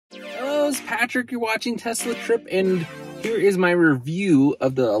it's Patrick. You're watching Tesla Trip, and here is my review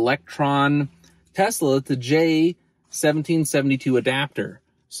of the Lectron Tesla, the J1772 adapter.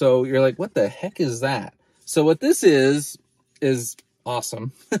 So you're like, what the heck is that? So what this is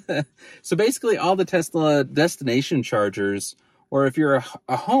awesome. So basically all the Tesla destination chargers, or if you're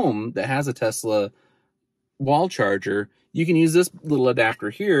a home that has a Tesla wall charger, you can use this little adapter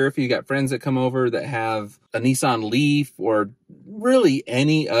here if you got friends that come over that have a Nissan Leaf or really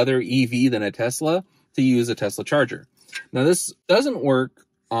any other EV than a Tesla to use a Tesla charger. Now this doesn't work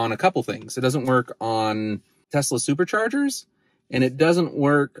on a couple things. It doesn't work on Tesla superchargers, and it doesn't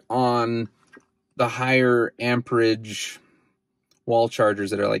work on the higher amperage wall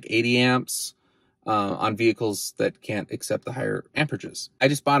chargers that are like 80 amps on vehicles that can't accept the higher amperages. I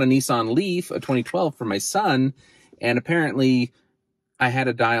just bought a Nissan Leaf, a 2012, for my son, and apparently I had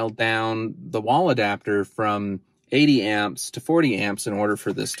to dial down the wall adapter from 80 amps to 40 amps in order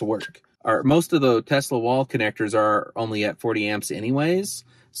for this to work. Most of the Tesla wall connectors are only at 40 amps anyways,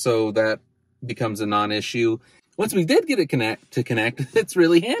 so that becomes a non-issue. Once we did get it to connect, it's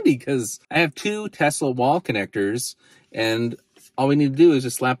really handy because I have two Tesla wall connectors, and all we need to do is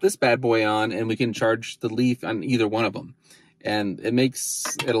just slap this bad boy on and we can charge the Leaf on either one of them. And it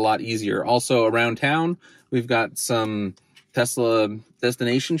makes it a lot easier. Also around town, we've got some Tesla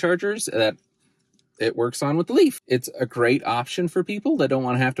destination chargers that it works on with the Leaf. It's a great option for people that don't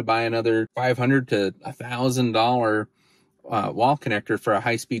want to have to buy another $500 to $1,000 wall connector for a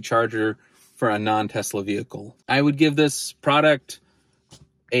high-speed charger for a non-Tesla vehicle. I would give this product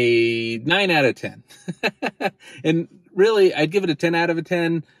a 9 out of 10. And really, I'd give it a 10 out of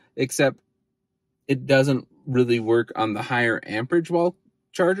 10, except it doesn't really work on the higher amperage wall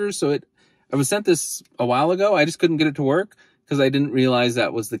chargers. So I was sent this a while ago. I just couldn't get it to work because I didn't realize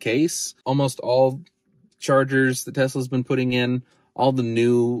that was the case. Almost all chargers that Tesla's been putting in, all the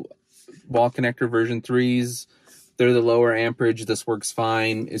new wall connector version 3s, they're the lower amperage. This works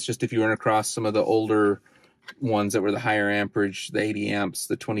fine. It's just if you run across some of the older ones that were the higher amperage, the 80 amps,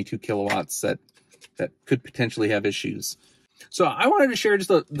 the 22 kilowatts, that could potentially have issues. So I wanted to share just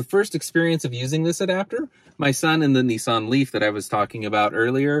the first experience of using this adapter. My son in the Nissan Leaf that I was talking about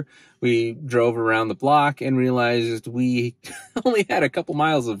earlier, we drove around the block and realized we only had a couple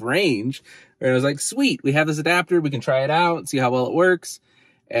miles of range. And I was like, sweet, we have this adapter. We can try it out, see how well it works.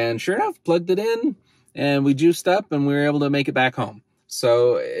 And sure enough, plugged it in and we juiced up and we were able to make it back home.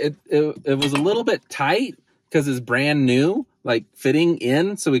 So it was a little bit tight because it's brand new, like fitting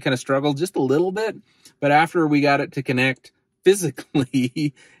in. So we kind of struggled just a little bit. But after we got it to connect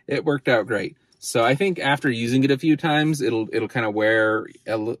physically, it worked out great. So I think after using it a few times, it'll kind of wear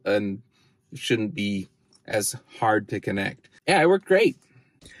and it shouldn't be as hard to connect. Yeah, it worked great.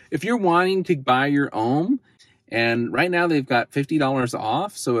 If you're wanting to buy your own, and right now they've got $50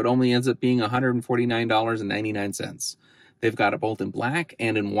 off, so it only ends up being $149.99. They've got it both in black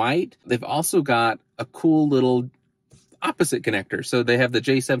and in white. They've also got a cool little opposite connector. So they have the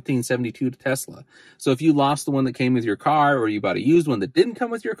J1772 Tesla. So if you lost the one that came with your car, or you bought a used one that didn't come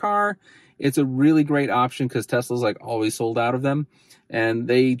with your car, it's a really great option because Tesla's like always sold out of them. And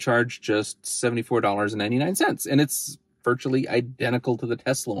they charge just $74.99. And it's virtually identical to the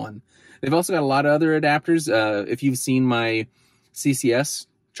Tesla one. They've also got a lot of other adapters. If you've seen my CCS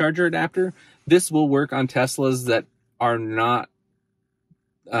charger adapter, this will work on Teslas that are not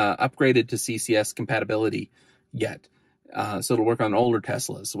upgraded to CCS compatibility yet. So it'll work on older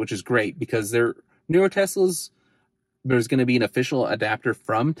Teslas, which is great because they're newer Teslas. There's going to be an official adapter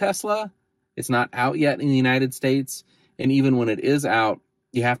from Tesla. It's not out yet in the United States. And even when it is out,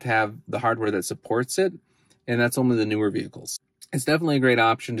 you have to have the hardware that supports it. And that's only the newer vehicles. It's definitely a great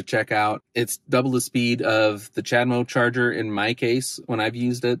option to check out. It's double the speed of the CHAdeMO charger in my case when I've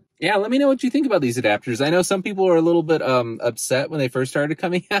used it. Yeah, let me know what you think about these adapters. I know some people are a little bit upset when they first started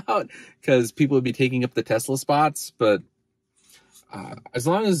coming out because people would be taking up the Tesla spots. But as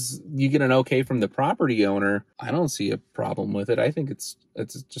long as you get an okay from the property owner, I don't see a problem with it. I think it's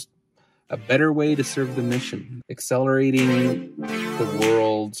just a better way to serve the mission, accelerating the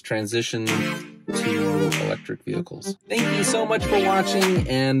world's transition to electric vehicles. Thank you so much for watching,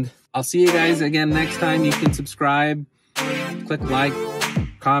 and I'll see you guys again next time. You can subscribe, click like,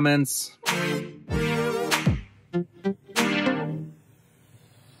 comments.